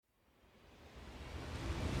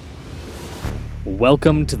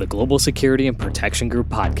Welcome to the Global Security and Protection Group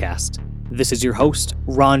podcast. This is your host,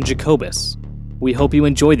 Ron Jacobus. We hope you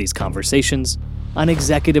enjoy these conversations on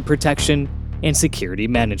executive protection and security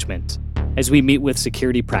management as we meet with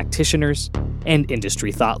security practitioners and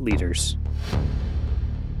industry thought leaders.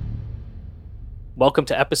 Welcome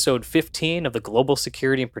to episode 15 of the Global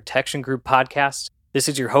Security and Protection Group podcast. This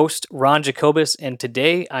is your host, Ron Jacobus, and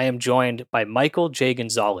today I am joined by Michael J.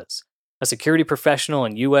 Gonzales, a security professional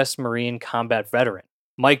and U.S. Marine combat veteran.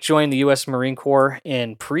 Mike joined the U.S. Marine Corps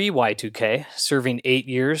in pre-Y2K, serving 8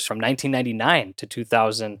 years from 1999 to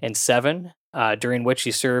 2007, during which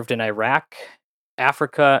he served in Iraq,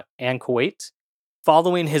 Africa, and Kuwait.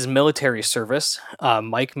 Following his military service,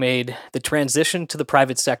 Mike made the transition to the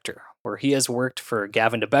private sector, where he has worked for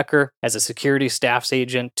Gavin DeBecker as a security staffs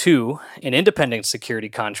agent to an independent security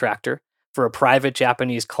contractor for a private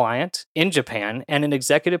Japanese client in Japan and an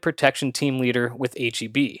executive protection team leader with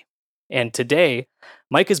HEB. And today,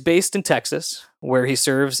 Mike is based in Texas, where he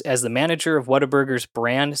serves as the manager of Whataburger's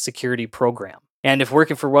brand security program. And if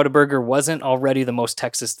working for Whataburger wasn't already the most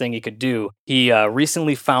Texas thing he could do, he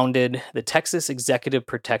recently founded the Texas Executive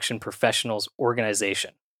Protection Professionals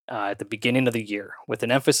Organization at the beginning of the year, with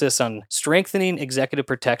an emphasis on strengthening executive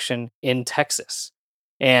protection in Texas.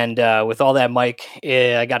 And with all that, Mike,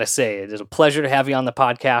 I got to say, it is a pleasure to have you on the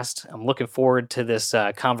podcast. I'm looking forward to this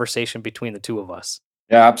conversation between the two of us.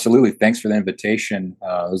 Yeah, absolutely. Thanks for the invitation.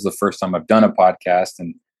 This is the first time I've done a podcast.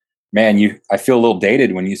 And man, I feel a little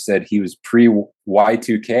dated when you said he was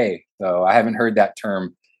pre-Y2K. So I haven't heard that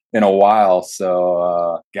term in a while.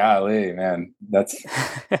 So golly, man, that's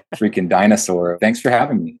freaking dinosaur. Thanks for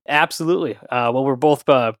having me. Absolutely. Well, we're both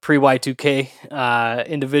pre-Y2K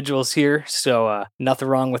individuals here, so nothing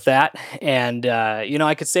wrong with that. And,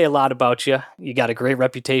 I could say a lot about you. You got a great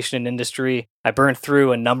reputation in industry. I burned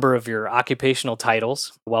through a number of your occupational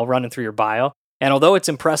titles while running through your bio. And although it's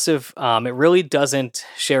impressive, it really doesn't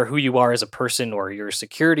share who you are as a person or your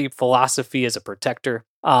security philosophy as a protector.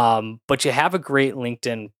 But you have a great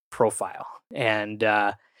LinkedIn profile, and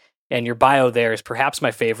your bio there is perhaps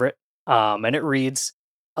my favorite. And it reads,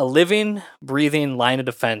 "A living, breathing line of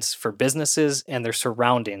defense for businesses and their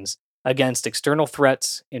surroundings against external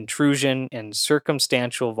threats, intrusion, and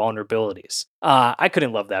circumstantial vulnerabilities." I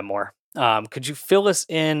couldn't love that more. Could you fill us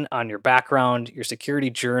in on your background, your security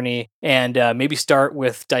journey, and maybe start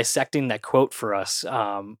with dissecting that quote for us,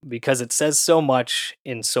 because it says so much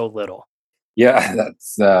in so little. Yeah,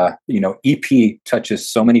 that's, EP touches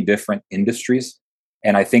so many different industries.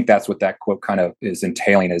 And I think that's what that quote kind of is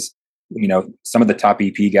entailing is, some of the top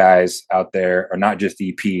EP guys out there are not just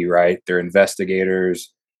EP, right? They're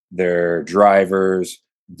investigators, they're drivers,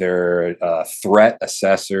 they're threat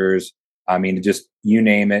assessors. I mean, just you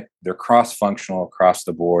name it, they're cross-functional across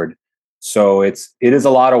the board. So it is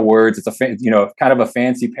a lot of words. It's kind of a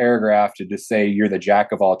fancy paragraph to just say you're the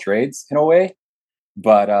jack of all trades in a way.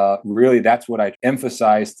 But really, that's what I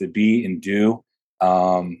emphasize to be and do.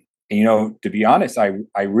 To be honest,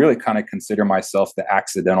 I really kind of consider myself the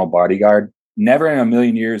accidental bodyguard. Never in a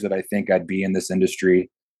million years did I think I'd be in this industry,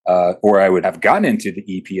 or I would have gotten into the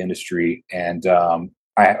EP industry. And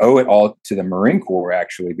I owe it all to the Marine Corps,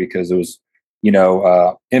 actually, because it was,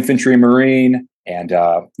 infantry Marine and,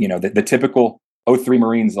 the typical 03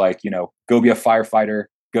 Marines, like, go be a firefighter,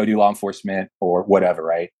 go do law enforcement or whatever,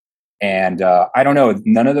 right? And I don't know,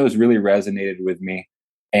 none of those really resonated with me.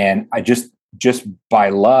 And I just by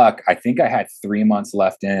luck, I think I had 3 months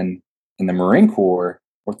left in the Marine Corps,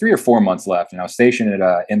 or 3 or 4 months left. And I was stationed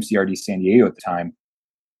at MCRD San Diego at the time.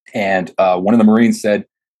 And one of the Marines said,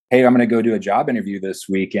 "Hey, I'm going to go do a job interview this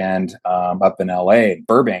weekend up in LA,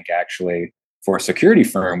 Burbank, actually, for a security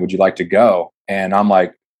firm. Would you like to go?" And I'm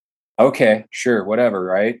like, okay, sure, whatever,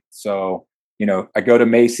 right? So, I go to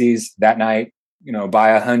Macy's that night,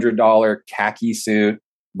 buy $100 khaki suit,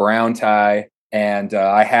 brown tie. And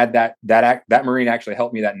I had that Marine actually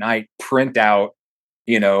helped me that night print out,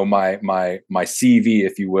 my CV,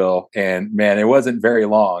 if you will. And man, it wasn't very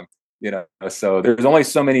long, so there's only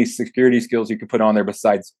so many security skills you could put on there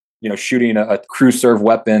besides, shooting a crew serve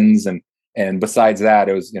weapons. And besides that,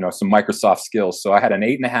 it was, some Microsoft skills. So I had an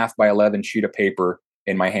 8.5 by 11 sheet of paper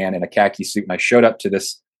in my hand and a khaki suit. And I showed up to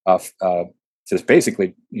this,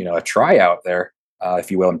 basically, a tryout there, if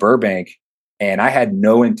you will, in Burbank. And I had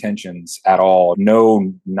no intentions at all,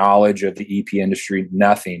 no knowledge of the EP industry,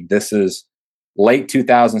 nothing. This is late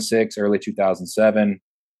 2006, early 2007.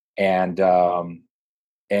 And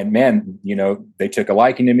man, they took a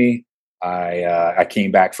liking to me. I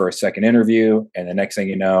came back for a second interview. And the next thing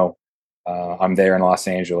you know, I'm there in Los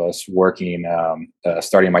Angeles working,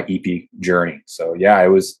 starting my EP journey. So yeah, it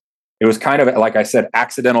was kind of, like I said,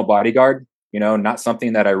 accidental bodyguard. not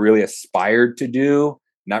something that I really aspired to do,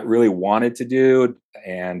 not really wanted to do,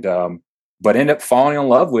 and but ended up falling in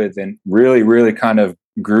love with, and really, really kind of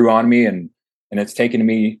grew on me, and it's taken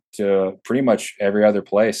me to pretty much every other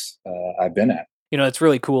place I've been at. It's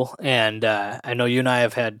really cool. And I know you and I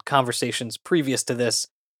have had conversations previous to this.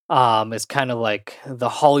 It's kind of like the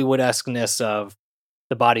Hollywood esqueness of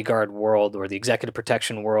the bodyguard world or the executive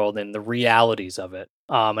protection world and the realities of it.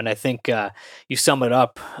 And I think you sum it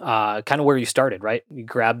up kind of where you started, right? You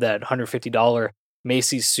grab that $150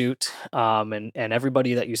 Macy's suit, and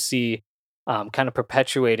everybody that you see kind of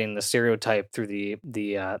perpetuating the stereotype through the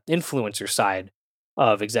influencer side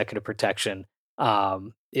of executive protection.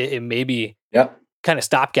 It maybe Yep. kind of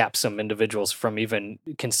stopgap some individuals from even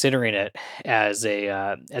considering it as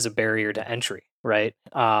a barrier to entry, right?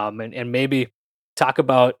 And maybe talk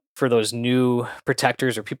about for those new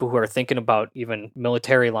protectors or people who are thinking about even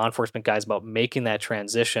military law enforcement guys about making that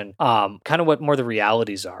transition, kind of what more the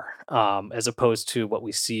realities are, as opposed to what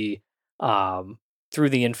we see um, through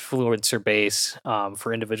the influencer base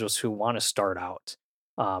for individuals who want to start out,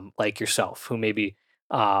 like yourself, who maybe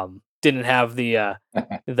didn't have the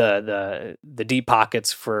deep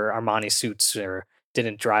pockets for Armani suits, or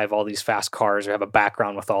didn't drive all these fast cars, or have a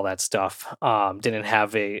background with all that stuff. Didn't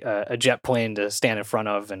have a jet plane to stand in front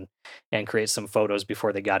of and create some photos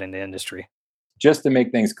before they got into industry. Just to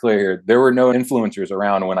make things clear here, there were no influencers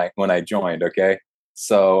around when I joined. Okay,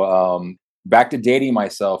 so back to dating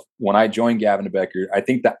myself. When I joined Gavin and Becker, I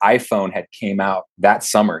think the iPhone had came out that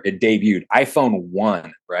summer. It debuted, iPhone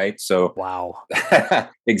 1, right? So Wow.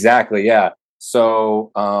 exactly, yeah.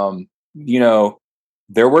 So you know,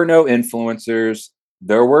 there were no influencers.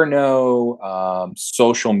 There were no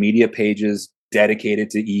social media pages dedicated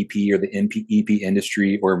to EP or the EP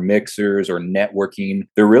industry, or mixers or networking.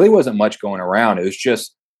 There really wasn't much going around. It was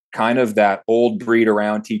just kind of that old breed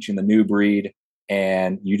around teaching the new breed.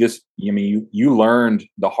 And you learned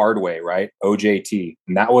the hard way, right? OJT,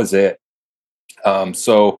 and that was it.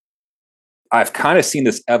 So I've kind of seen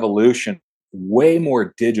this evolution, way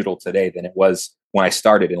more digital today than it was when I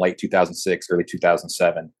started in late 2006, early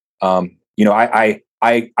 2007.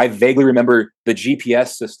 I vaguely remember the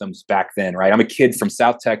GPS systems back then, right? I'm a kid from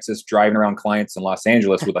South Texas driving around clients in Los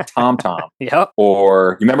Angeles with a TomTom. Yep.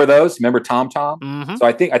 Or you remember those? Remember TomTom? Hmm. So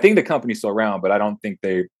I think the company's still around, but I don't think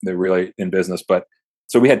they're really in business. But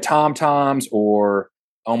so we had TomToms, or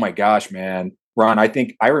oh my gosh, man, Ron, I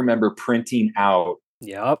think I remember printing out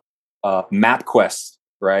Yep. MapQuest,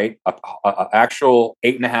 right? A actual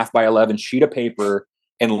 8.5 by 11 sheet of paper,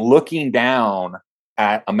 and looking down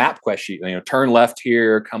at a MapQuest sheet. Turn left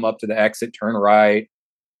here, come up to the exit, turn right.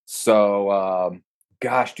 So,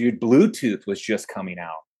 gosh, dude, Bluetooth was just coming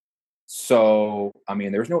out. So, I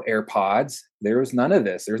mean, there was no AirPods. There was none of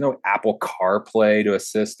this. There was no Apple CarPlay to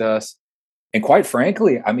assist us. And quite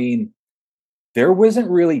frankly, I mean, there wasn't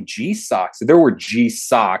really G-Socks. There were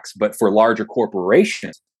G-Socks, but for larger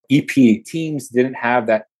corporations. EP teams didn't have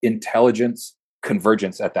that intelligence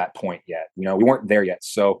convergence at that point yet. We weren't there yet.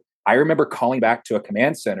 So I remember calling back to a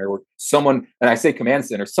command center where someone, and I say command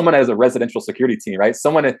center, someone has a residential security team, right?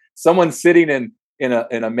 Someone sitting in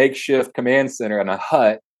a makeshift command center in a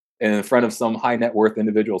hut in front of some high net worth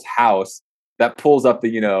individual's house, that pulls up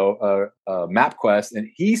the MapQuest, and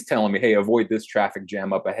he's telling me, hey, avoid this traffic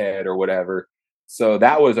jam up ahead or whatever. So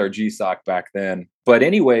that was our GSOC back then. But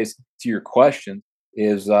anyways, to your question,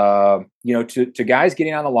 is to guys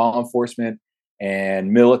getting out of law enforcement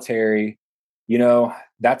and military,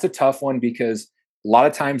 that's a tough one, because a lot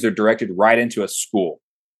of times they're directed right into a school,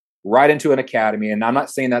 right into an academy. And I'm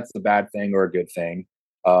not saying that's a bad thing or a good thing,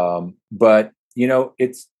 but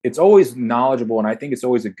it's always knowledgeable, and I think it's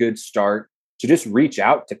always a good start to just reach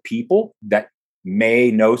out to people that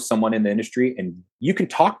may know someone in the industry, and you can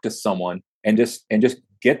talk to someone and just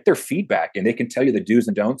get their feedback, and they can tell you the do's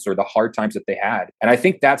and don'ts or the hard times that they had. And I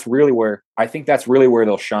think that's really where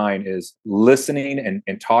they'll shine, is listening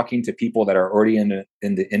and talking to people that are already in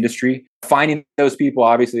the industry. Finding those people,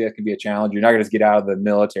 obviously, that can be a challenge. You're not going to just get out of the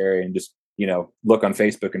military and just look on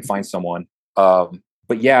Facebook and find someone.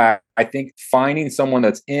 But yeah, I think finding someone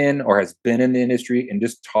that's in or has been in the industry and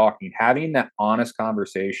just talking, having that honest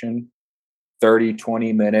conversation, 30,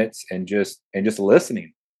 20 minutes, and just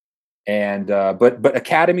listening. And but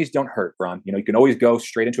academies don't hurt, Ron. You can always go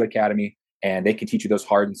straight into academy, and they can teach you those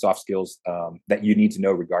hard and soft skills that you need to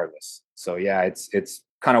know regardless. So yeah, it's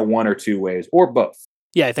kind of one or two ways, or both.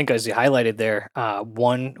 Yeah, I think as you highlighted there,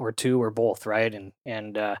 one or two or both, right?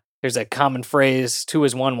 And there's a common phrase: two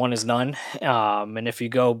is one is none. And if you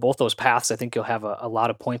go both those paths, I think you'll have a lot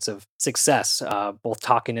of points of success. Both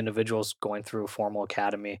talking individuals going through a formal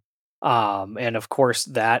academy, And of course,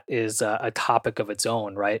 that is a topic of its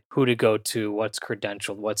own, right? Who to go to, what's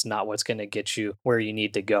credentialed, what's not, what's going to get you where you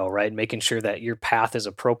need to go, right? Making sure that your path is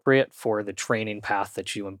appropriate for the training path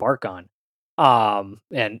that you embark on.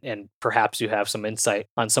 And perhaps you have some insight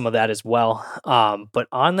on some of that as well. But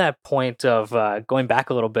on that point of going back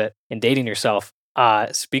a little bit and dating yourself,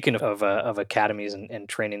 speaking of academies and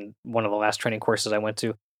training, one of the last training courses I went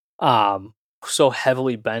to, so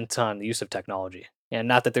heavily bent on the use of technology. And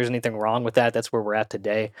not that there's anything wrong with that. That's where we're at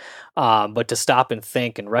today. But to stop and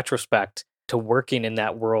think in retrospect to working in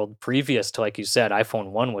that world previous to, like you said,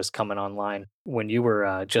 iPhone 1 was coming online when you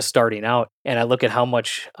were just starting out. And I look at how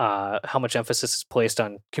much emphasis is placed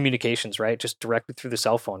on communications, right? Just directly through the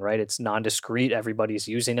cell phone, right? It's non-discrete. Everybody's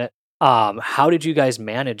using it. How did you guys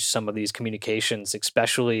manage some of these communications,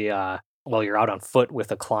 especially while you're out on foot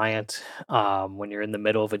with a client, when you're in the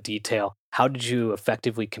middle of a detail? How did you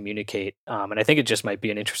effectively communicate? And I think it just might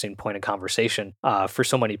be an interesting point of conversation for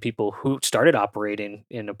so many people who started operating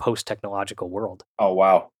in a post technological world. Oh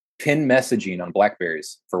wow. Pin messaging on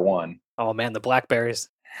Blackberries for one. Oh man, the Blackberries.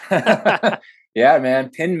 Yeah,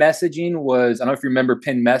 man. Pin messaging was, I don't know if you remember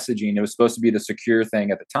pin messaging. It was supposed to be the secure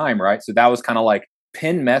thing at the time, right? So that was kind of like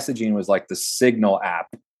pin messaging was like the Signal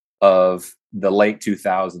app of the late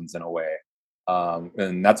 2000s in a way.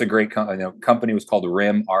 And that's a great company was called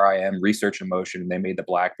RIM, Research in Motion, and they made the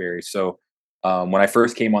Blackberry. So when I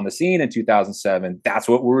first came on the scene in 2007, that's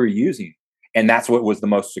what we were using. And that's what was the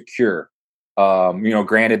most secure.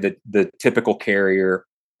 Granted the typical carrier,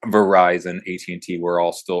 Verizon, AT&T, were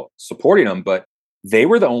all still supporting them, but they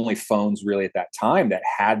were the only phones really at that time that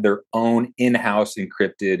had their own in-house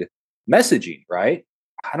encrypted messaging, right?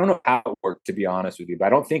 I don't know how it worked, to be honest with you, but I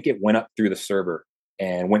don't think it went up through the server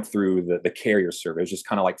and went through the carrier server. It was just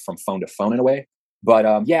kind of like from phone to phone in a way.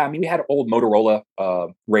 But yeah, I mean, we had old Motorola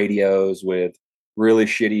radios with really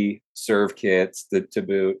shitty serve kits to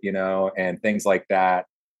boot, and things like that.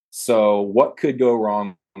 So what could go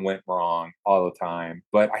wrong went wrong all the time.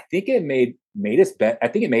 But I think it made us I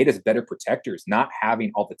think it made us better protectors, not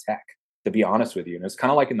having all the tech, to be honest with you. And it's kind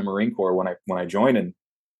of like in the Marine Corps when I joined in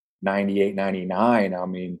 98, 99. I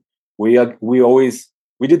mean, we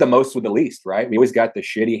did the most with the least, right? We always got the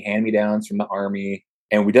shitty hand-me-downs from the army,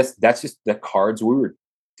 and that's just the cards we were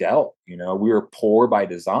dealt. We were poor by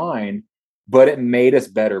design, but it made us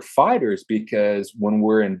better fighters because when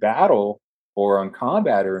we're in battle or on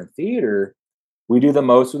combat or in theater, we do the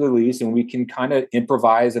most with the least, and we can kind of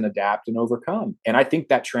improvise and adapt and overcome. And I think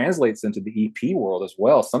that translates into the EP world as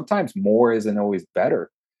well. Sometimes more isn't always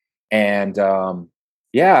better. And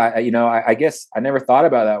yeah, I guess I never thought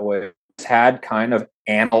about it that way. It's had kind of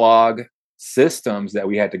analog systems that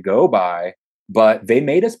we had to go by, but they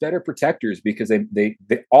made us better protectors because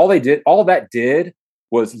all that did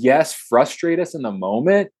was, yes, frustrate us in the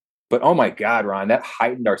moment, but oh my God, Ron, that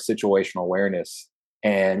heightened our situational awareness.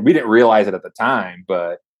 And we didn't realize it at the time,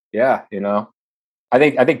 but yeah, I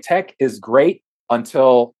think tech is great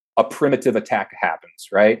until a primitive attack happens,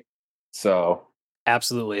 right? So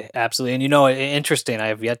Absolutely, absolutely. And interesting. I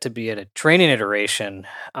have yet to be at a training iteration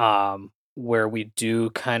where we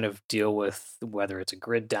do kind of deal with whether it's a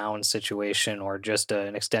grid down situation or just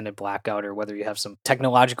an extended blackout, or whether you have some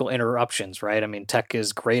technological interruptions, right? I mean, tech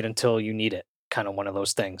is great until you need it. Kind of one of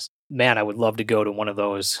those things. Man, I would love to go to one of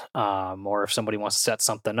those, or if somebody wants to set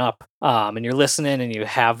something up, and you're listening and you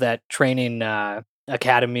have that training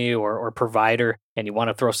academy or provider, and you want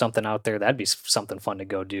to throw something out there, that'd be something fun to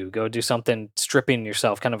go do something stripping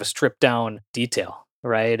yourself, kind of a stripped down detail,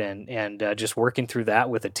 right? And just working through that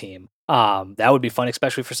with a team, that would be fun,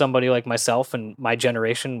 especially for somebody like myself and my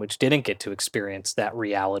generation, which didn't get to experience that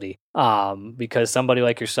reality. Because somebody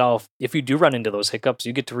like yourself, if you do run into those hiccups,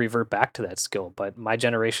 you get to revert back to that skill, but my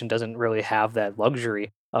generation doesn't really have that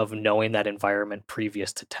luxury of knowing that environment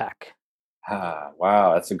previous to tech.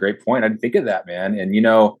 wow, that's a great point. I didn't think of that, man. And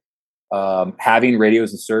having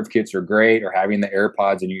radios and serve kits are great, or having the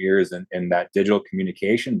AirPods in your ears and that digital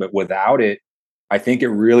communication. But without it, I think it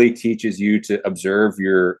really teaches you to observe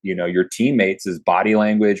your teammates' body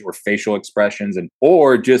language or facial expressions,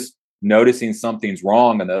 or just noticing something's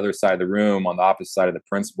wrong on the other side of the room, on the opposite side of the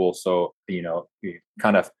principal. So you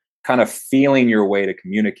kind of feeling your way to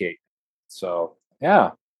communicate. So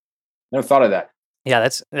yeah, never thought of that. Yeah,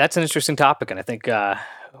 that's an interesting topic, and I think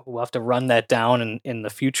we'll have to run that down in the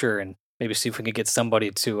future, and maybe see if we can get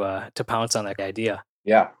somebody to pounce on that idea.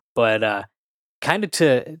 Yeah. But kind of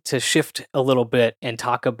to shift a little bit and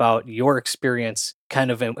talk about your experience,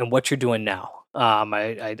 kind of and what you're doing now.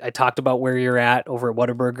 I talked about where you're at over at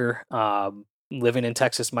Whataburger, living in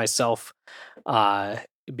Texas myself.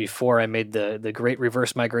 before I made the great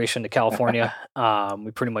reverse migration to California.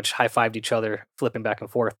 We pretty much high fived each other, flipping back and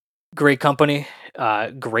forth. Great company,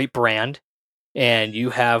 great brand, and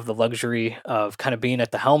you have the luxury of kind of being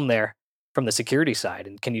at the helm there from the security side.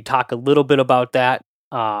 And can you talk a little bit about that?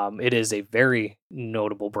 It is a very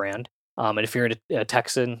notable brand, and if you're a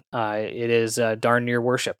Texan, it is darn near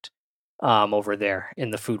worshipped over there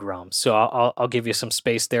in the food realm. So I'll give you some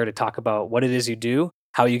space there to talk about what it is you do,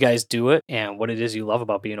 how you guys do it, and what it is you love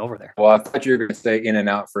about being over there. Well, I thought you were going to say in and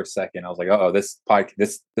out for a second. I was like, oh, this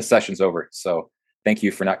session's over. So thank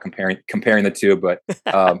you for not comparing the two. But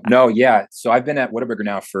no, yeah. So I've been at Whataburger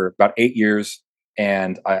now for about 8 years,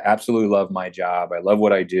 and I absolutely love my job. I love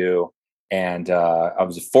what I do, and I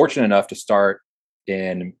was fortunate enough to start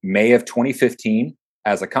in May of 2015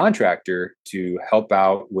 as a contractor to help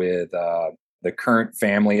out with the current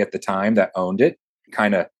family at the time that owned it.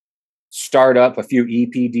 Kind of start up a few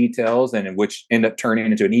EP details, and which end up turning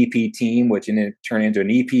into an EP team, which ended up turning into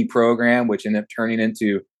an EP program, which ended up turning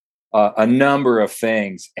into a number of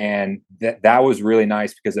things. And that was really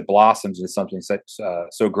nice because it blossoms into something such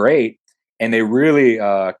so great. And they really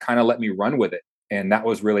kind of let me run with it, and that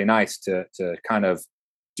was really nice to kind of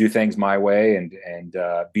do things my way and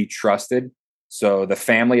be trusted. So the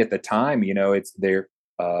family at the time, they're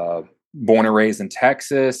born and raised in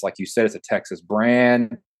Texas. Like you said, it's a Texas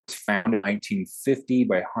brand. It's founded in 1950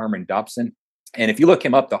 by Harmon Dobson. And if you look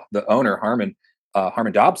him up, the owner, Harmon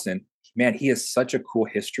Dobson, man, he has such a cool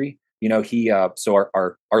history. So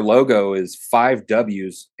our logo is 5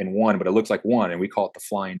 W's in one, but it looks like one, and we call it the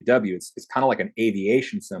Flying W. It's kind of like an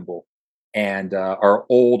aviation symbol. And our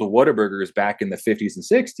old Whataburgers back in the 50s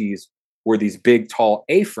and 60s were these big, tall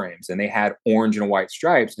A-frames, and they had orange and white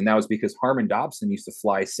stripes. And that was because Harmon Dobson used to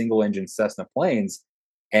fly single-engine Cessna planes.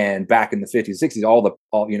 And back in the 50s, 60s,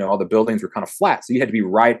 all the buildings were kind of flat, so you had to be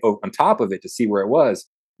right on top of it to see where it was.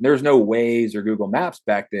 There's no Waze or Google Maps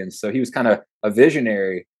back then, so he was kind of a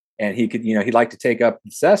visionary, and he'd like to take up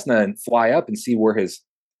Cessna and fly up and see where his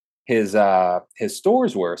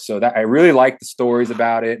stores were. So that I really like the stories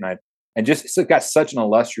about it, and just it's got such an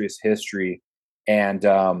illustrious history. And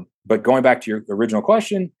but going back to your original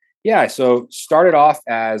question, yeah, so started off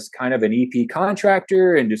as kind of an EP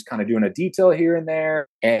contractor and just kind of doing a detail here and there.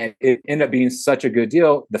 And it ended up being such a good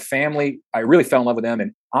deal. The family, I really fell in love with them.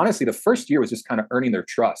 And honestly, the first year was just kind of earning their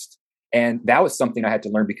trust. And that was something I had to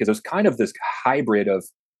learn because it was kind of this hybrid of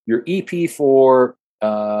your EP for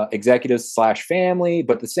executives / family,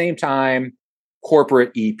 but at the same time,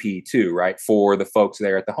 corporate EP too, right? For the folks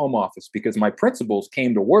there at the home office, because my principals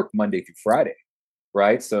came to work Monday through Friday.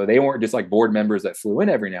 Right. So they weren't just like board members that flew in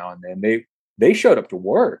every now and then. They showed up to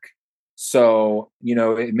work. So,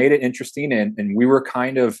 it made it interesting. And we were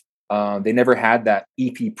kind of, they never had that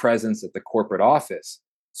EP presence at the corporate office.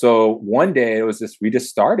 So one day we just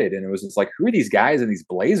started, and it was just like, who are these guys in these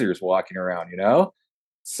blazers walking around,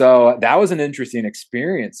 So that was an interesting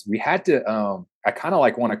experience. We had to, I kind of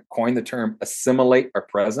like want to coin the term assimilate our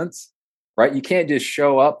presence. Right? You can't just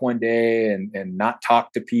show up one day and not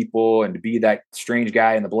talk to people and to be that strange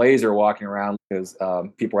guy in the blazer walking around because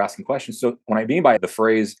people were asking questions. So when I mean by the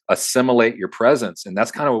phrase assimilate your presence, and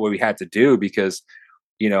that's kind of what we had to do because,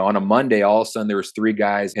 on a Monday, all of a sudden there was 3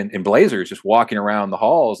 guys in blazers just walking around the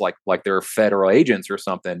halls like they're federal agents or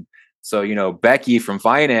something. So, Becky from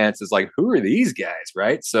finance is like, who are these guys?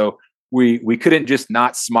 Right. So we couldn't just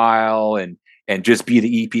not smile and just be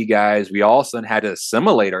the EP guys. We all of a sudden had to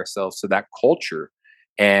assimilate ourselves to that culture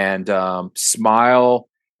and smile,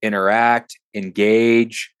 interact,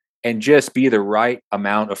 engage, and just be the right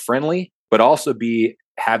amount of friendly, but also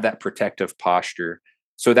have that protective posture.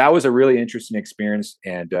 So that was a really interesting experience.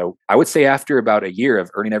 And I would say after about a year of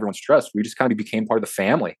earning everyone's trust, we just kind of became part of the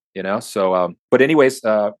family, So, but anyways,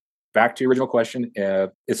 back to your original question,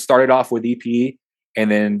 it started off with EP. And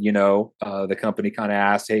then, the company kind of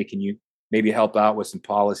asked, hey, can you maybe help out with some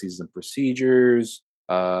policies and procedures?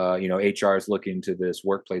 HR is looking into this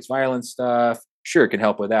workplace violence stuff. Sure, it can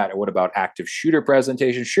help with that. Or what about active shooter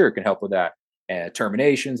presentation? Sure, it can help with that.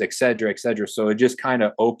 Terminations, et cetera, et cetera. So it just kind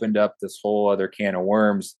of opened up this whole other can of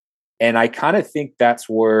worms. And I kind of think that's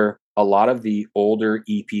where a lot of the older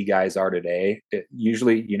EP guys are today.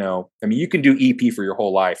 Usually, you can do EP for your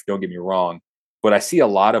whole life. Don't get me wrong. But I see a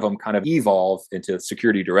lot of them kind of evolve into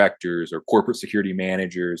security directors or corporate security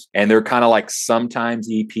managers. And they're kind of like sometimes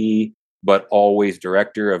EP, but always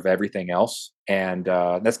director of everything else. And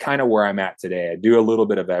that's kind of where I'm at today. I do a little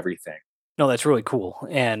bit of everything. No, that's really cool.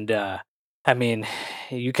 And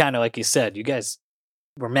you kind of, like you said, you guys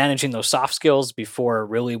were managing those soft skills before it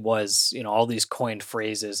really was, all these coined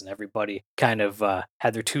phrases, and everybody kind of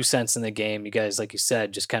had their 2 cents in the game. You guys, like you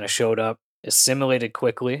said, just kind of showed up, assimilated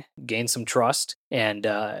quickly, gained some trust, and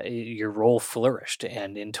your role flourished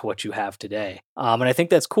and into what you have today. And I think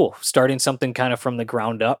that's cool. Starting something kind of from the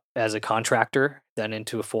ground up as a contractor, then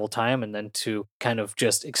into a full time, and then to kind of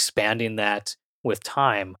just expanding that with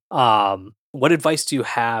time. What advice do you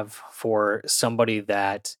have for somebody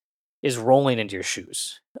that is rolling into your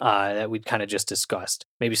shoes that we kind of just discussed?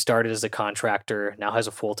 Maybe started as a contractor, now has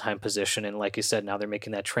a full time position. And like you said, now they're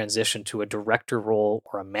making that transition to a director role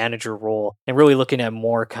or a manager role and really looking at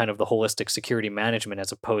more kind of the holistic security management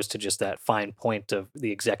as opposed to just that fine point of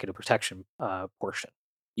the executive protection portion.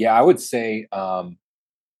 Yeah, I would say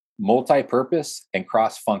multi-purpose and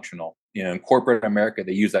cross-functional. In corporate America,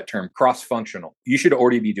 they use that term cross-functional. You should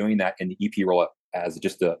already be doing that in the EP role as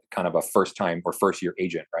just a kind of a first time or first year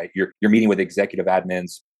agent, right? You're meeting with executive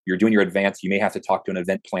admins, you're doing your advance, you may have to talk to an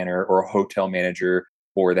event planner or a hotel manager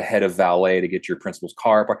or the head of valet to get your principal's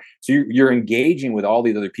car apart. So you're engaging with all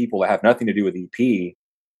these other people that have nothing to do with EP,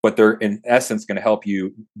 but they're in essence going to help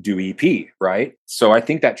you do EP, right? So I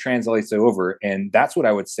think that translates over. And that's what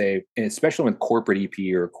I would say, and especially with corporate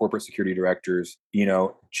EP or corporate security directors,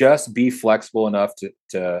 just be flexible enough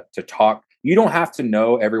to talk. You don't have to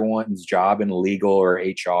know everyone's job in legal or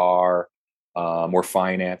HR or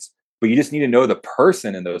finance, but you just need to know the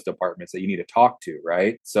person in those departments that you need to talk to,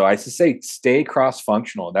 right? So I just say stay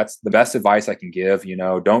cross-functional. That's the best advice I can give.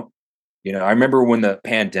 Don't I remember when the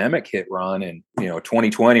pandemic hit, Ron, and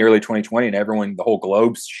 2020, early 2020, and the whole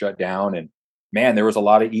globe's shut down. And man, there was a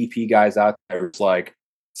lot of EP guys out there. It's like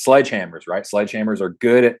sledgehammers, right? Sledgehammers are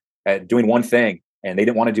good at doing one thing, and they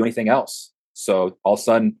didn't want to do anything else. So all of a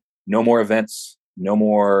sudden, no more events, no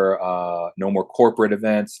more corporate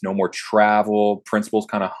events, no more travel. Principals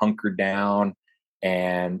kind of hunkered down,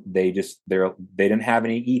 and they didn't have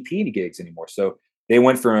any EP gigs anymore. So they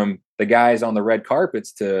went from the guys on the red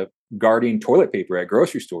carpets to guarding toilet paper at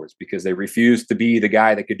grocery stores because they refused to be the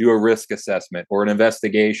guy that could do a risk assessment or an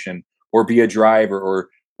investigation or be a driver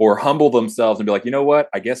or humble themselves and be like, you know what,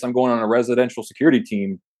 I guess I'm going on a residential security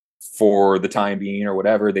team for the time being or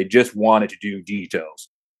whatever. They just wanted to do details.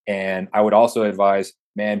 And I would also advise,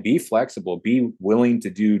 man, be flexible, be willing to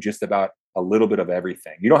do just about a little bit of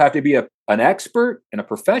everything. You don't have to be an expert and a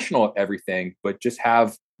professional at everything, but just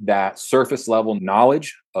have that surface level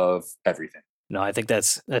knowledge of everything. No, I think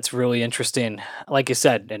that's really interesting. Like you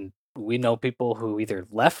said, and we know people who either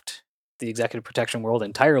left the executive protection world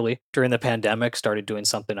entirely during the pandemic, started doing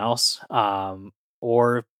something else,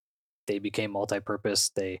 or they became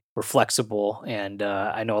multi-purpose. They were flexible, and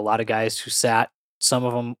I know a lot of guys who sat. Some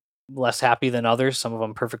of them less happy than others. Some of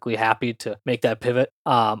them perfectly happy to make that pivot.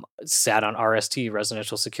 Sat on RST,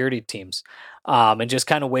 residential security teams, and just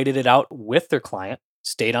kind of waited it out with their client.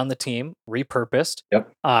 Stayed on the team, repurposed,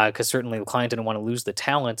 Yep. because certainly the client didn't want to lose the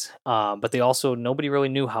talent, but they also nobody really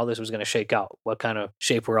knew how this was going to shake out, what kind of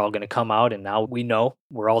shape we're all going to come out, and now we know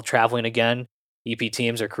we're all traveling again. EP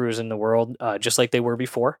teams are cruising the world just like they were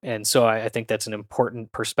before, and so I think that's an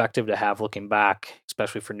important perspective to have looking back,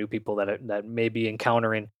 especially for new people that may be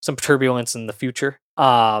encountering some turbulence in the future.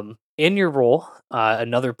 In your role,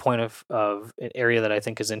 another point of an area that I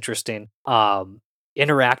think is interesting,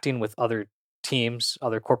 interacting with other teams,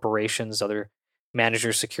 other corporations, other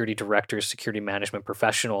managers, security directors, security management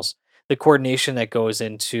professionals, the coordination that goes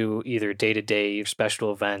into either day to day or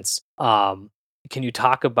special events. Can you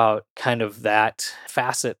talk about kind of that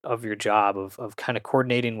facet of your job of kind of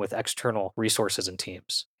coordinating with external resources and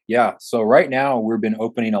teams? Yeah. So right now we've been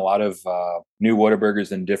opening a lot of new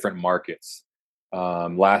Whataburgers in different markets.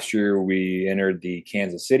 Last year we entered the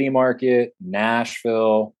Kansas City market,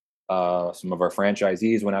 Nashville. Some of our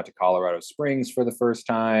franchisees went out to Colorado Springs for the first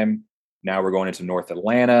time. Now we're going into North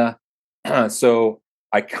Atlanta. So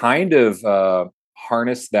I kind of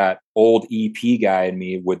harnessed that old EP guy in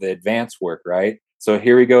me with the advanced work, right? So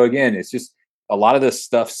here we go again. It's just a lot of this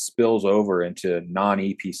stuff spills over into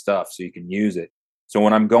non-EP stuff, so you can use it. So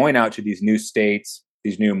when I'm going out to these new states,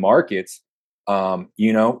 these new markets,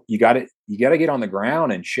 you got to get on the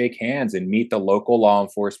ground and shake hands and meet the local law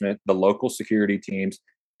enforcement, the local security teams,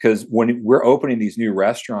 because when we're opening these new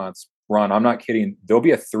restaurants, Ron, I'm not kidding. There'll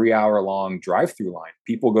be a 3-hour long drive-through line.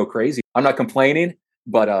 People go crazy. I'm not complaining,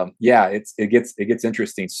 but yeah, it gets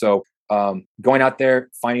interesting. So going out there,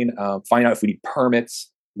 finding out if we need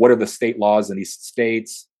permits, what are the state laws in these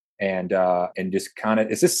states, and just kind of,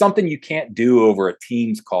 is this something you can't do over a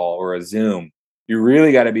Teams call or a Zoom? You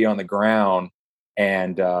really got to be on the ground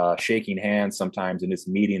and shaking hands sometimes and just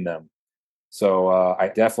meeting them. So I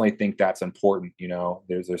definitely think that's important.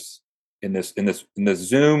 There's this in the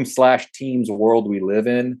Zoom/Teams world we live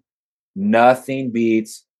in. Nothing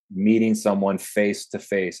beats meeting someone face to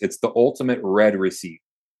face. It's the ultimate red receipt.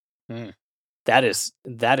 Mm. That is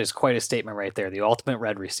quite a statement right there. The ultimate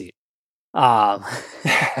red receipt. Um,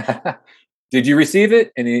 Did you receive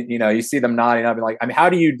it? And you see them nodding up and like, I mean, how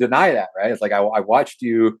do you deny that, right? It's like I watched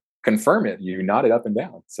you confirm it. You nodded up and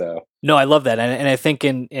down. So no, I love that, and I think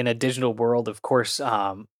in a digital world, of course,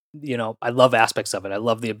 I love aspects of it. I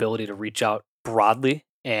love the ability to reach out broadly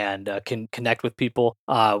and can connect with people.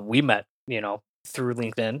 We met, through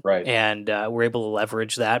LinkedIn, right, and we're able to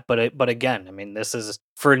leverage that. But again, I mean, this is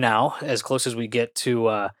for now as close as we get to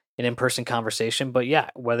an in-person conversation. But yeah,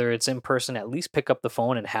 whether it's in person, at least pick up the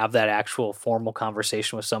phone and have that actual formal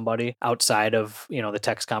conversation with somebody outside of the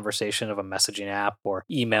text conversation of a messaging app or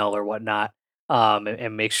email or whatnot.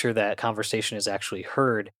 And make sure that conversation is actually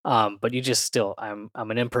heard. But you just still, I'm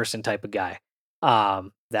an in-person type of guy.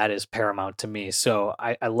 That is paramount to me. So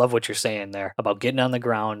I love what you're saying there about getting on the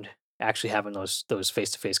ground, actually having those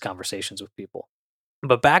face-to-face conversations with people.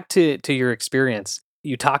 But back to your experience,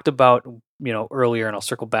 you talked about, earlier, and I'll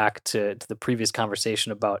circle back to the previous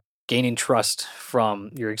conversation about gaining trust from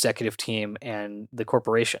your executive team and the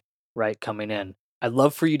corporation, right? Coming in. I'd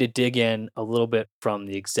love for you to dig in a little bit from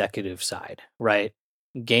the executive side, right?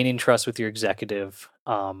 Gaining trust with your executive,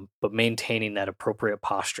 but maintaining that appropriate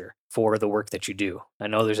posture for the work that you do. I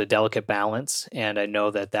know there's a delicate balance, and I know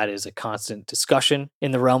that that is a constant discussion in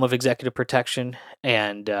the realm of executive protection.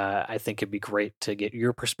 And I think it'd be great to get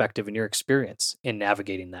your perspective and your experience in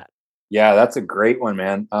navigating that. yeah, that's a great one,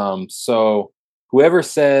 man. So whoever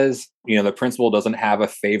says the principal doesn't have a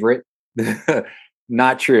favorite,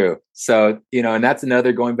 not true. So and that's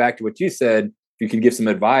another going back to what you said. If you can give some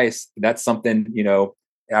advice, that's something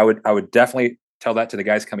I would definitely tell that to the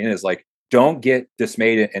guys coming in is like, don't get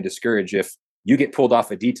dismayed and discouraged if you get pulled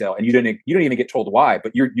off a detail and you don't even get told why,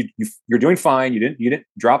 but you're doing fine. You didn't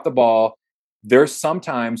drop the ball. There's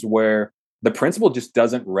sometimes where the principal just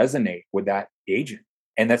doesn't resonate with that agent,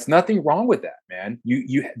 and that's nothing wrong with that, man.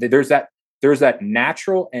 There's that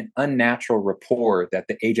natural and unnatural rapport that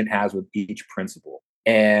the agent has with each principal.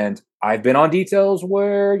 And I've been on details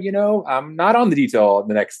where, I'm not on the detail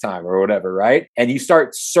the next time or whatever, right? And you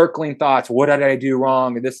start circling thoughts. What did I do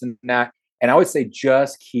wrong? And this and that. And I would say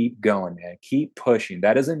just keep going, man. Keep pushing.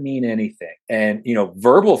 That doesn't mean anything. And,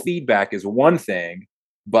 verbal feedback is one thing,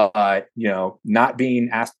 but, not being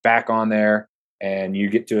asked back on there and you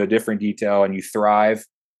get to a different detail and you thrive,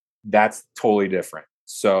 that's totally different.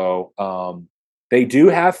 So they do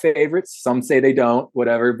have favorites. Some say they don't,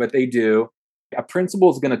 whatever, but they do. A principal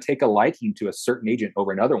is going to take a liking to a certain agent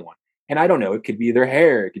over another one. And I don't know, it could be their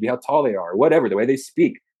hair, it could be how tall they are, whatever, the way they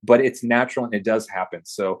speak, but it's natural and it does happen.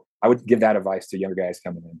 So I would give that advice to younger guys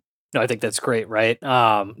coming in. No, I think that's great, right?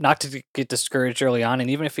 Not to get discouraged early on, and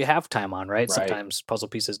even if you have time on, right? Right. Sometimes puzzle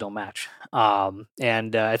pieces don't match.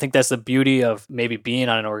 And I think that's the beauty of maybe being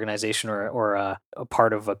on an organization or a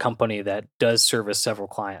part of a company that does service several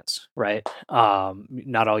clients, right?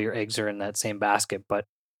 Not all your eggs are in that same basket, but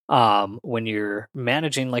when you're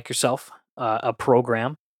managing like yourself a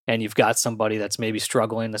program and you've got somebody that's maybe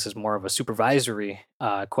struggling, this is more of a supervisory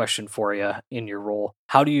question for you in your role.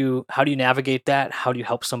 How do you navigate that? How do you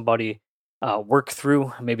help somebody work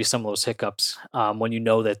through maybe some of those hiccups when you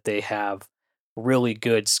know that they have really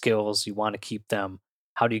good skills? You want to keep them.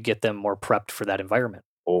 How do you get them more prepped for that environment?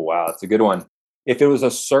 Oh, wow. That's a good one. If it was a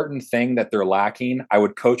certain thing that they're lacking, I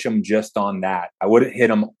would coach them just on that. I wouldn't hit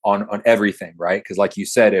them on everything, right? Because, like you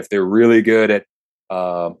said, if they're really good at,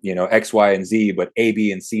 X, Y, and Z, but A,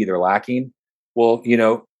 B, and C they're lacking, well,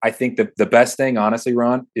 I think that the best thing, honestly,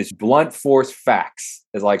 Ron, is blunt force facts,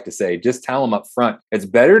 as I like to say. Just tell them up front. It's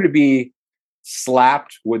better to be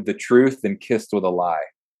slapped with the truth than kissed with a lie.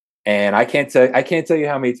 And I can't tell you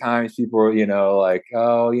how many times people are, like,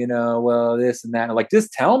 oh, well, this and that. And I'm like,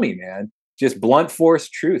 just tell me, man. Just blunt force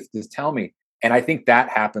truth. Just tell me. And I think that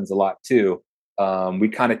happens a lot too. We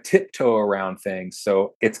kind of tiptoe around things.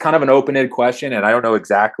 So it's kind of an open-ended question. And I don't know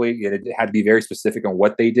exactly. It had to be very specific on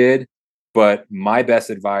what they did. But my best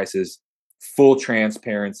advice is full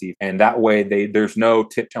transparency. And that way there's no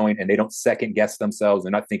tiptoeing and they don't second guess themselves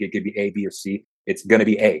and not think it could be A, B, or C. It's going to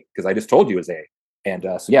be A because I just told you it's A. And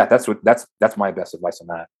so yeah, that's my best advice on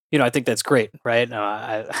that. I think that's great, right?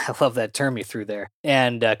 I love that term you threw there.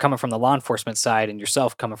 And coming from the law enforcement side, and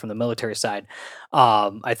yourself coming from the military side,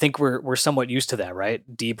 I think we're somewhat used to that, right?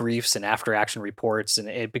 Debriefs and after action reports, and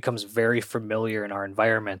it becomes very familiar in our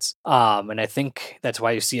environments. And I think that's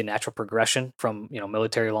why you see a natural progression from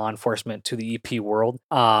military law enforcement to the EP world,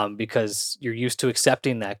 because you're used to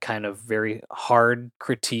accepting that kind of very hard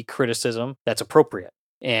criticism that's appropriate.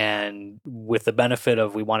 and with the benefit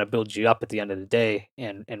of we want to build you up at the end of the day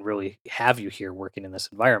and really have you here working in this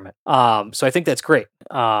environment. So I think that's great.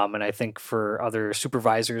 And I think for other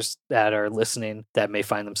supervisors that are listening that may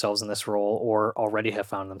find themselves in this role or already have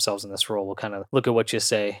found themselves in this role, we'll kind of look at what you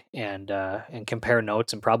say and compare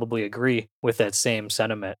notes and probably agree with that same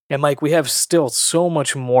sentiment. And Mike, we have still so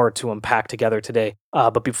much more to unpack together today.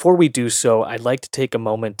 But before we do so, I'd like to take a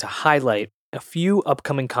moment to highlight a few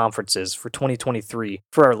upcoming conferences for 2023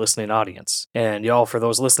 for our listening audience. And y'all, for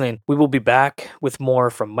those listening, we will be back with more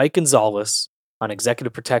from Mike Gonzales on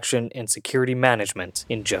executive protection and security management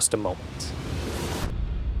in just a moment.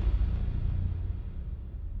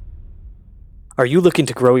 Are you looking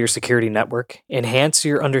to grow your security network, enhance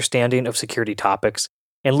your understanding of security topics,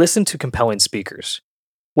 and listen to compelling speakers?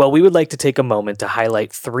 Well, we would like to take a moment to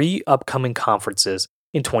highlight 3 upcoming conferences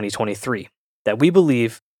in 2023 that we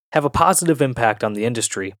believe have a positive impact on the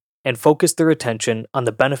industry and focus their attention on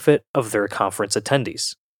the benefit of their conference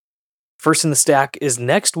attendees. First in the stack is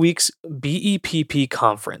next week's BEPP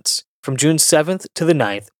conference from June 7th to the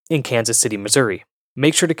 9th in Kansas City, Missouri.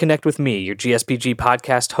 Make sure to connect with me, your GSPG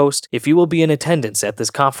podcast host, if you will be in attendance at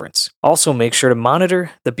this conference. Also, make sure to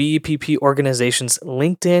monitor the BEPP organization's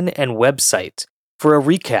LinkedIn and website for a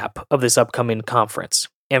recap of this upcoming conference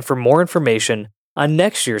and for more information on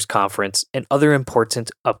next year's conference and other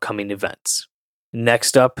important upcoming events.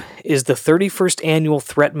 Next up is the 31st Annual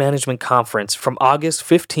Threat Management Conference from August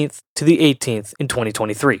 15th to the 18th in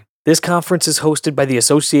 2023. This conference is hosted by the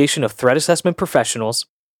Association of Threat Assessment Professionals,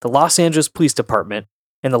 the Los Angeles Police Department,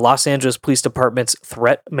 and the Los Angeles Police Department's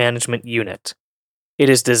Threat Management Unit. It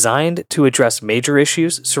is designed to address major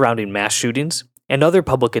issues surrounding mass shootings and other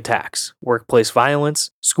public attacks, workplace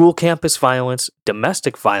violence, school campus violence,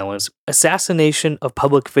 domestic violence, assassination of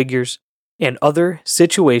public figures, and other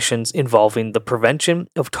situations involving the prevention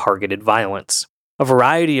of targeted violence. A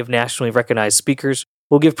variety of nationally recognized speakers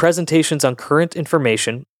will give presentations on current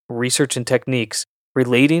information, research, and techniques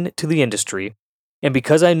relating to the industry. And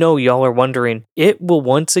because I know y'all are wondering, it will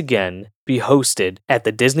once again be hosted at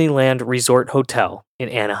the Disneyland Resort Hotel in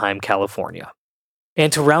Anaheim, California.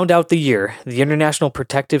 And to round out the year, the International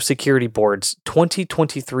Protective Security Board's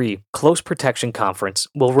 2023 Close Protection Conference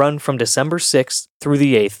will run from December 6th through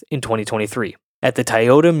the 8th in 2023 at the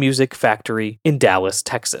Toyota Music Factory in Dallas,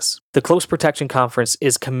 Texas. The Close Protection Conference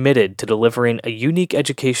is committed to delivering a unique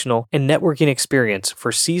educational and networking experience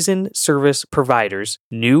for seasoned service providers,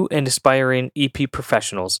 new and aspiring EP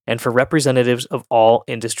professionals, and for representatives of all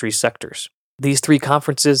industry sectors. These 3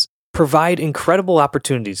 conferences provide incredible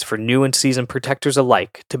opportunities for new and seasoned protectors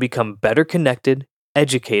alike to become better connected,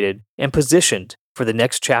 educated, and positioned for the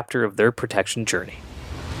next chapter of their protection journey.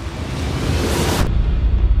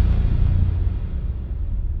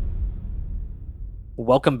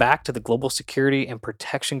 Welcome back to the Global Security and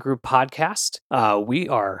Protection Group podcast. We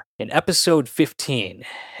are in episode 15,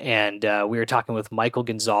 and we are talking with Michael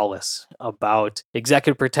Gonzales about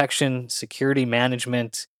executive protection, security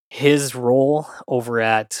management, his role over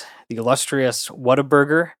at the illustrious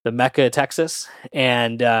Whataburger, the Mecca, Texas,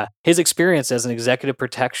 and his experience as an executive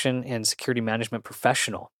protection and security management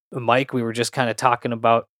professional. Mike, we were just kind of talking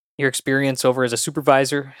about your experience over as a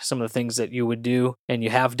supervisor, some of the things that you would do and you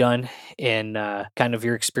have done in kind of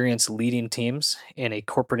your experience leading teams in a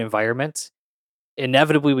corporate environment.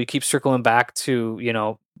 Inevitably, we keep circling back to,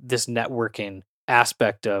 this networking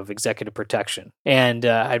aspect of executive protection. And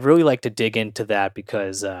I'd really like to dig into that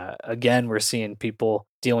because, again, we're seeing people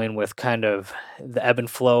dealing with kind of the ebb and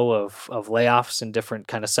flow of layoffs in different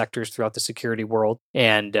kind of sectors throughout the security world.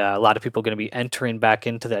 And a lot of people are going to be entering back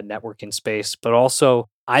into that networking space. But also,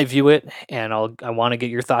 I view it, and I want to get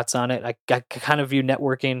your thoughts on it. I kind of view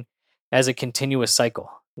networking as a continuous cycle.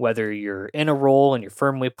 Whether you're in a role and you're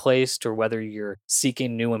firmly placed or whether you're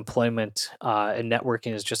seeking new employment, and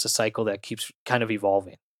networking is just a cycle that keeps kind of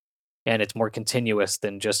evolving. And it's more continuous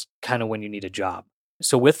than just kind of when you need a job.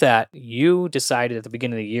 So with that, you decided at the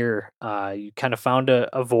beginning of the year, you kind of found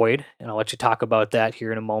a void, and I'll let you talk about that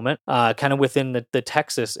here in a moment, kind of within the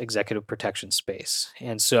Texas executive protection space.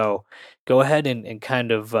 And so go ahead and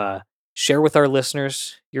kind of share with our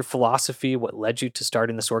listeners your philosophy, what led you to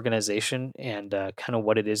starting this organization, and kind of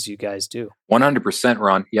what it is you guys do. 100%,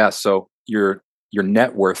 Ron. Yeah. So your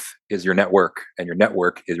net worth is your network, and your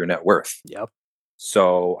network is your net worth. Yep.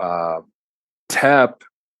 So TEP,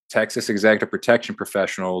 Texas Executive Protection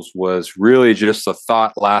Professionals, was really just a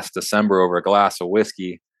thought last December over a glass of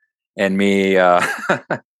whiskey, and me and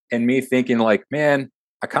me thinking like, man,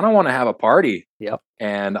 I kind of want to have a party. Yep.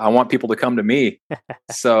 And I want people to come to me.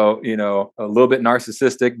 So, a little bit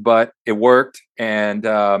narcissistic, but it worked. And,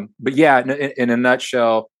 but yeah, in a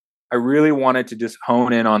nutshell, I really wanted to just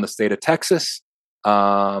hone in on the state of Texas.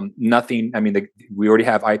 Nothing. I mean, we already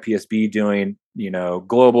have IPSB doing,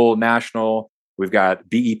 global, national. We've got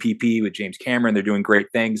BEPP with James Cameron. They're doing great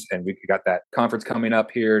things, and we got that conference coming up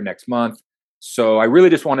here next month. So I really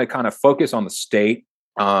just want to kind of focus on the state.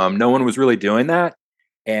 No one was really doing that,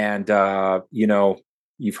 and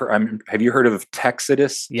you've heard. Have you heard of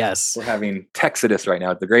Texodus? Yes. We're having Texodus right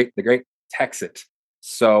now. The great Texit.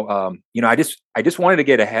 So I just wanted to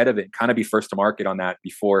get ahead of it, kind of be first to market on that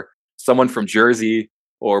before someone from Jersey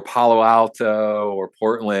or Palo Alto or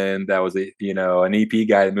Portland that was an EP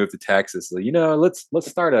guy that moved to Texas. So, let's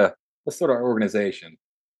start our organization.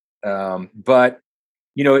 But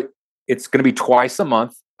it's going to be twice a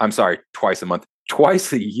month. I'm sorry, twice a month,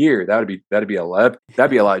 twice a year. That'd be a lot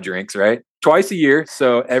of drinks, right? Twice a year.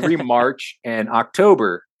 So every March and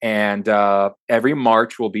October. And every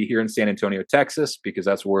March we'll be here in San Antonio, Texas, because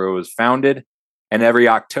that's where it was founded. And every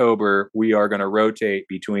October we are going to rotate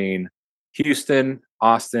between Houston,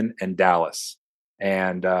 Austin, and Dallas.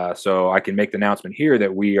 And so I can make the announcement here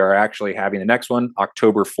that we are actually having the next one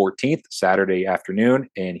October 14th, Saturday afternoon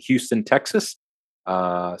in Houston, Texas.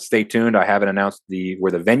 Stay tuned. I haven't announced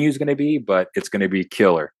where the venue is going to be, but it's going to be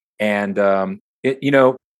killer. And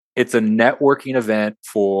it's a networking event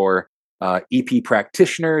for EP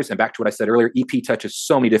practitioners. And back to what I said earlier, EP touches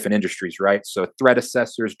so many different industries, right? So threat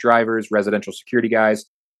assessors, drivers, residential security guys.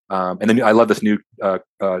 And then I love this new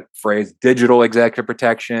phrase, digital executive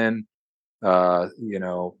protection,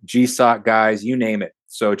 GSOC guys, you name it.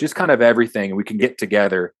 So just kind of everything. We can get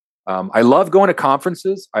together. I love going to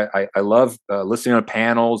conferences. I love listening to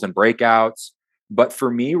panels and breakouts. But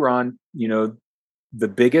for me, Ron, the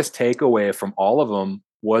biggest takeaway from all of them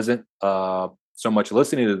wasn't so much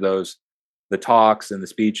listening to the talks and the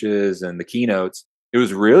speeches and the keynotes. It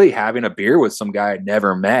was really having a beer with some guy I'd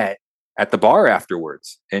never met at the bar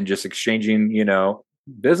afterwards and just exchanging,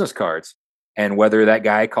 business cards. And whether that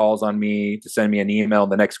guy calls on me to send me an email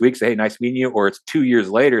the next week, say, hey, nice meeting you, or it's 2 years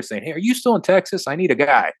later saying, hey, are you still in Texas? I need a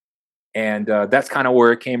guy. And that's kind of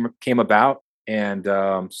where it came about. And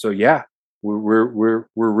so yeah, we're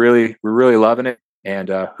really loving it. And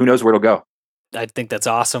who knows where it'll go. I think that's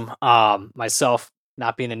awesome. Myself,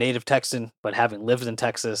 not being a native Texan, but having lived in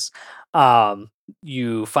Texas,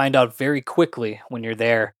 you find out very quickly when you're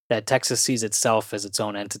there that Texas sees itself as its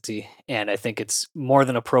own entity. And I think it's more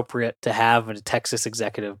than appropriate to have a Texas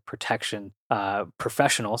executive protection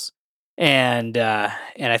professionals. And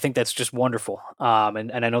I think that's just wonderful.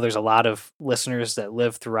 And I know there's a lot of listeners that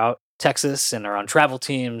live throughout Texas and are on travel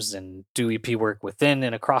teams and do EP work within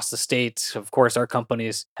and across the state. Of course, our company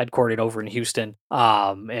is headquartered over in Houston.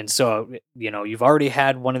 And so, you've already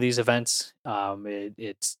had one of these events.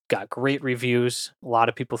 It's got great reviews. A lot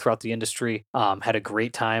of people throughout the industry had a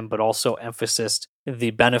great time, but also emphasized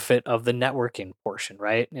the benefit of the networking portion,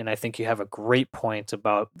 right? And I think you have a great point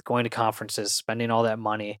about going to conferences, spending all that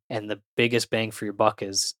money, and the biggest bang for your buck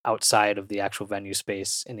is outside of the actual venue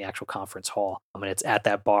space in the actual conference hall. I mean, it's at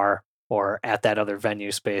that bar or at that other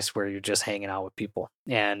venue space where you're just hanging out with people.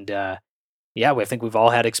 And I think we've all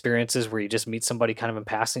had experiences where you just meet somebody kind of in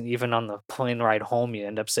passing. Even on the plane ride home, you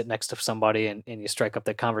end up sitting next to somebody and you strike up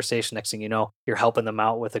that conversation. Next thing you know, you're helping them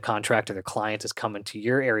out with a contract, or their client is coming to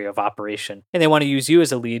your area of operation and they want to use you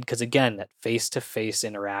as a lead because, again, that face-to-face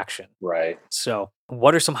interaction. Right. So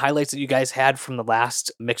what are some highlights that you guys had from the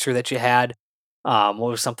last mixer that you had? What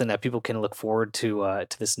was something that people can look forward to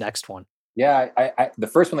this next one? Yeah, I the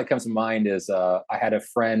first one that comes to mind is I had a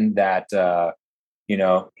friend that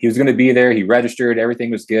he was going to be there. He registered,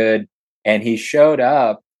 everything was good, and he showed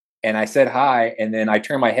up. And I said hi, and then I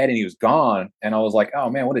turned my head, and he was gone. And I was like, "Oh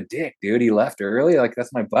man, what a dick, dude! He left early. Like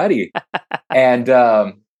that's my buddy." And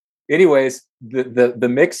anyways, the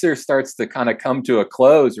mixer starts to kind of come to a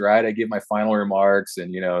close. Right, I give my final remarks,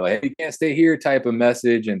 and like, hey, you can't stay here type of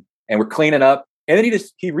message, and we're cleaning up. And then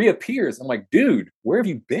he reappears. I'm like, dude, where have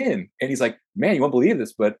you been? And he's like, man, you won't believe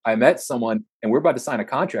this, but I met someone and we're about to sign a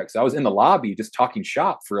contract. So I was in the lobby just talking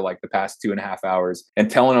shop for like the past 2.5 hours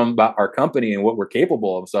and telling them about our company and what we're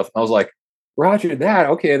capable of stuff. I was like, Roger that.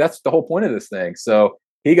 Okay, that's the whole point of this thing. So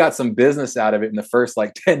he got some business out of it in the first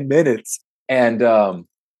like 10 minutes. And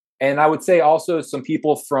I would say also some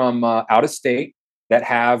people from out of state that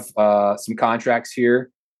have some contracts here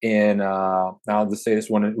in, I'll just say this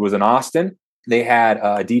one, it was in Austin. They had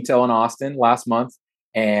a detail in Austin last month,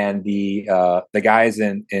 and the guys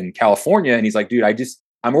in California, and he's like, dude,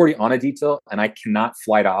 I'm already on a detail and I cannot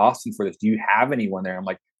fly to Austin for this. Do you have anyone there? I'm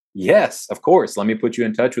like, yes, of course. Let me put you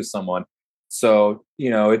in touch with someone. So,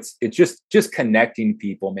 it's just connecting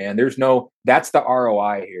people, man. That's the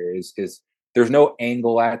ROI here is there's no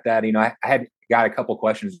angle at that. I had got a couple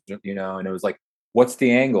questions, and it was like, what's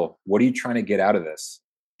the angle? What are you trying to get out of this?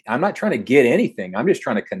 I'm not trying to get anything. I'm just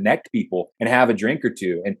trying to connect people and have a drink or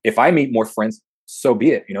two. And if I meet more friends, so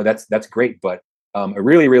be it. That's great. But it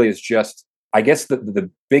really, really is just, I guess the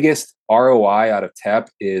biggest ROI out of TEP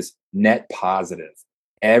is net positive.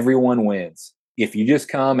 Everyone wins. If you just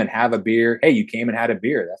come and have a beer, hey, you came and had a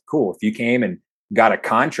beer. That's cool. If you came and got a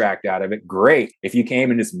contract out of it, great. If you came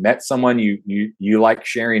and just met someone you like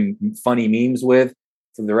sharing funny memes with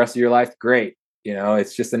for the rest of your life, great.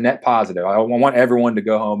 It's just a net positive. I want everyone to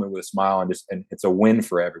go home and with a smile, and it's a win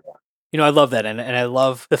for everyone. I love that. And I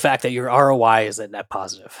love the fact that your ROI is a net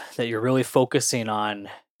positive, that you're really focusing on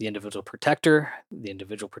the individual protector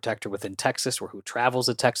within Texas or who travels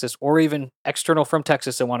to Texas, or even external from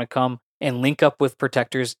Texas that want to come and link up with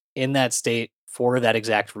protectors in that state for that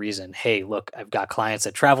exact reason. Hey, look, I've got clients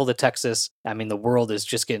that travel to Texas. I mean, the world is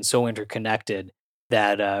just getting so interconnected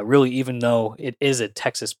that really, even though it is a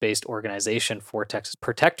Texas-based organization for Texas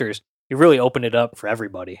protectors, you really open it up for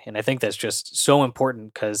everybody. And I think that's just so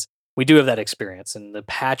important because we do have that experience, and the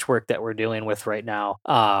patchwork that we're dealing with right now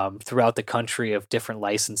throughout the country of different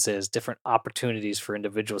licenses, different opportunities for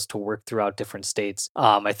individuals to work throughout different states.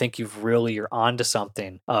 I think you're onto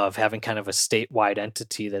something of having kind of a statewide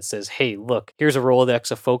entity that says, hey, look, here's a Rolodex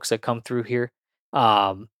of folks that come through here.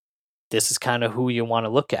 This is kind of who you want to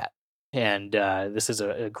look at. And this is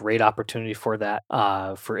a great opportunity for that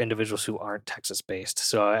for individuals who aren't Texas based.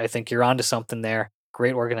 So I think you're onto something there.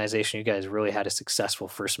 Great organization. You guys really had a successful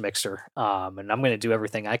first mixer. And I'm going to do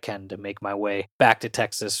everything I can to make my way back to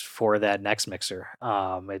Texas for that next mixer.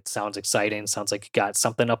 It sounds exciting. Sounds like you got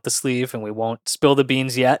something up the sleeve, and we won't spill the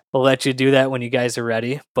beans yet. We'll let you do that when you guys are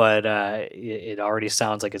ready. But it already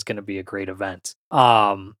sounds like it's going to be a great event.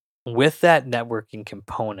 With that networking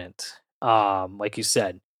component, like you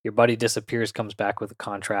said, your buddy disappears, comes back with a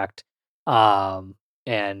contract. And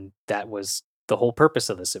that was the whole purpose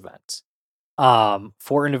of this event.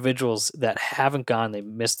 For individuals that haven't gone, they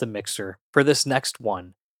missed the mixer. For this next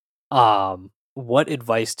one, what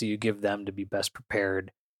advice do you give them to be best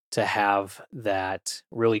prepared to have that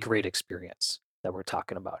really great experience that we're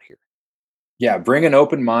talking about here? Yeah, bring an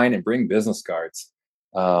open mind and bring business cards.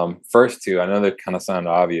 First two, I know they kind of sound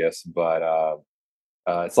obvious, but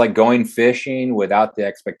it's like going fishing without the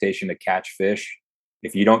expectation to catch fish.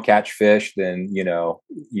 If you don't catch fish, then you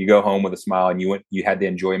go home with a smile and you had the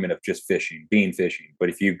enjoyment of just being fishing. But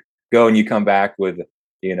if you go and you come back with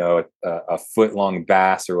a foot long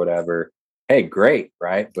bass or whatever, hey, great,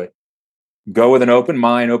 right? But go with an open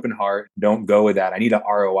mind, open heart. Don't go with that, I need an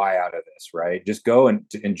ROI out of this, right? Just go and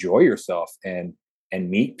to enjoy yourself and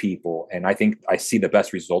meet people. And I think I see the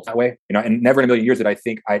best results that way. And never in a million years did I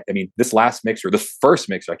think I mean, this first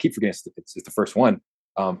mixer, I keep forgetting it's the first one.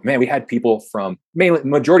 Man, we had people from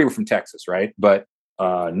majority were from Texas, right? But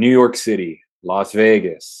New York City, Las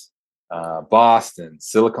Vegas, Boston,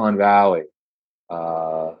 Silicon Valley,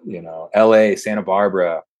 LA, Santa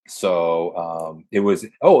Barbara. So it was,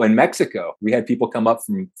 in Mexico, we had people come up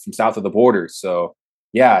from south of the border. So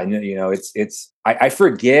yeah, I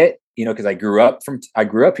forget, because I grew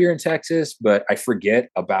up here in Texas, but I forget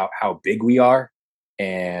about how big we are,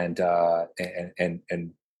 and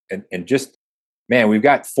just, man, we've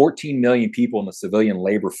got 14 million people in the civilian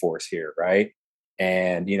labor force here, right?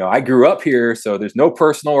 And I grew up here, so there's no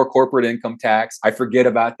personal or corporate income tax. I forget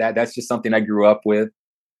about that. That's just something I grew up with,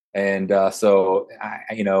 and so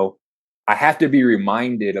I have to be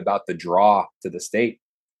reminded about the draw to the state.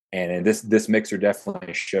 And this mixer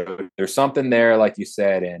definitely showed there's something there, like you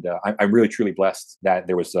said. And I'm really truly blessed that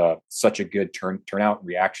there was such a good turnout and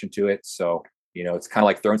reaction to it. So it's kind of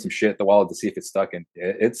like throwing some shit at the wall to see if it stuck, and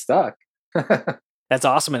it stuck. That's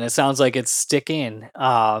awesome, and it sounds like it's sticking.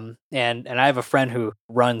 And I have a friend who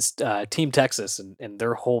runs Team Texas, and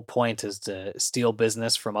their whole point is to steal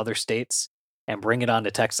business from other states and bring it on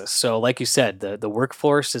to Texas. So, like you said, the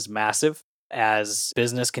workforce is massive. As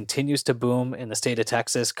business continues to boom in the state of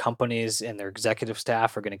Texas, companies and their executive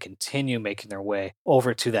staff are going to continue making their way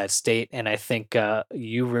over to that state. And I think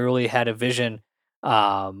you really had a vision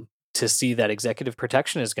to see that executive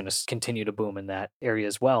protection is going to continue to boom in that area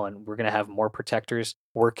as well. And we're going to have more protectors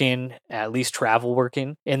working, at least travel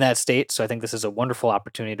working in that state. So I think this is a wonderful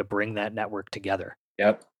opportunity to bring that network together.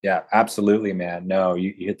 Yep. Yeah, absolutely, man. No,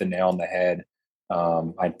 you hit the nail on the head.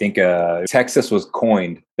 I think Texas was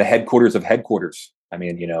coined the headquarters of headquarters. I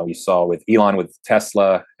mean, you saw with Elon, with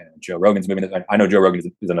Tesla, and Joe Rogan's moving. I know Joe Rogan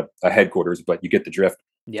is in a headquarters, but you get the drift.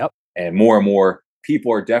 Yep. And more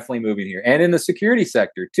people are definitely moving here, and in the security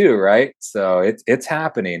sector too, right? So it's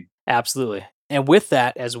happening. Absolutely. And with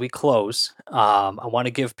that, as we close, I want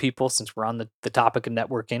to give people, since we're on the topic of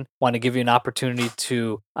networking, want to give you an opportunity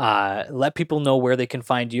to let people know where they can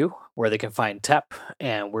find you, where they can find TEP,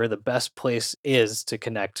 and where the best place is to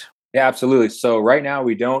connect. Yeah, absolutely. So right now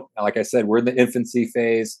we don't, like I said, we're in the infancy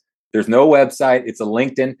phase. There's no website. It's a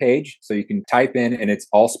LinkedIn page. So you can type in and it's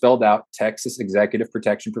all spelled out, Texas Executive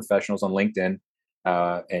Protection Professionals on LinkedIn.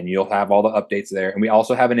 And you'll have all the updates there. And we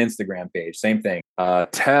also have an Instagram page. Same thing.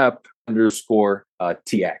 TEP underscore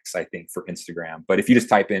TX, I think, for Instagram. But if you just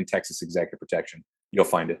type in Texas Executive Protection, you'll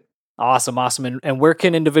find it. Awesome, awesome. And where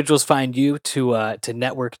can individuals find you to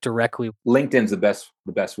network directly? LinkedIn's the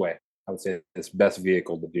best way. I would say it's best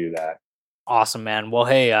vehicle to do that. Awesome, man. Well,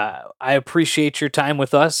 hey, I appreciate your time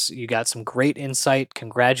with us. You got some great insight.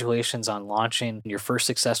 Congratulations on launching your first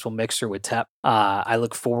successful mixer with TEP. I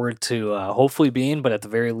look forward to hopefully being, but at the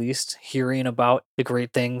very least, hearing about the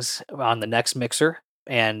great things on the next mixer.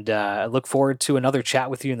 And I look forward to another chat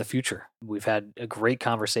with you in the future. We've had a great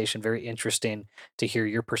conversation, very interesting to hear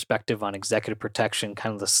your perspective on executive protection,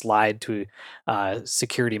 kind of the slide to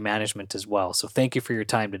security management as well. So thank you for your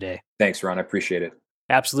time today. Thanks, Ron. I appreciate it.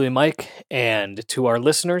 Absolutely, Mike. And to our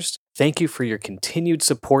listeners, thank you for your continued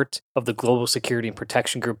support of the Global Security and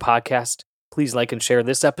Protection Group podcast. Please like and share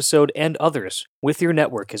this episode and others with your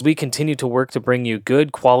network as we continue to work to bring you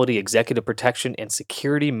good quality executive protection and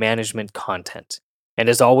security management content. And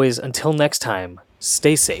as always, until next time,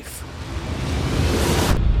 stay safe.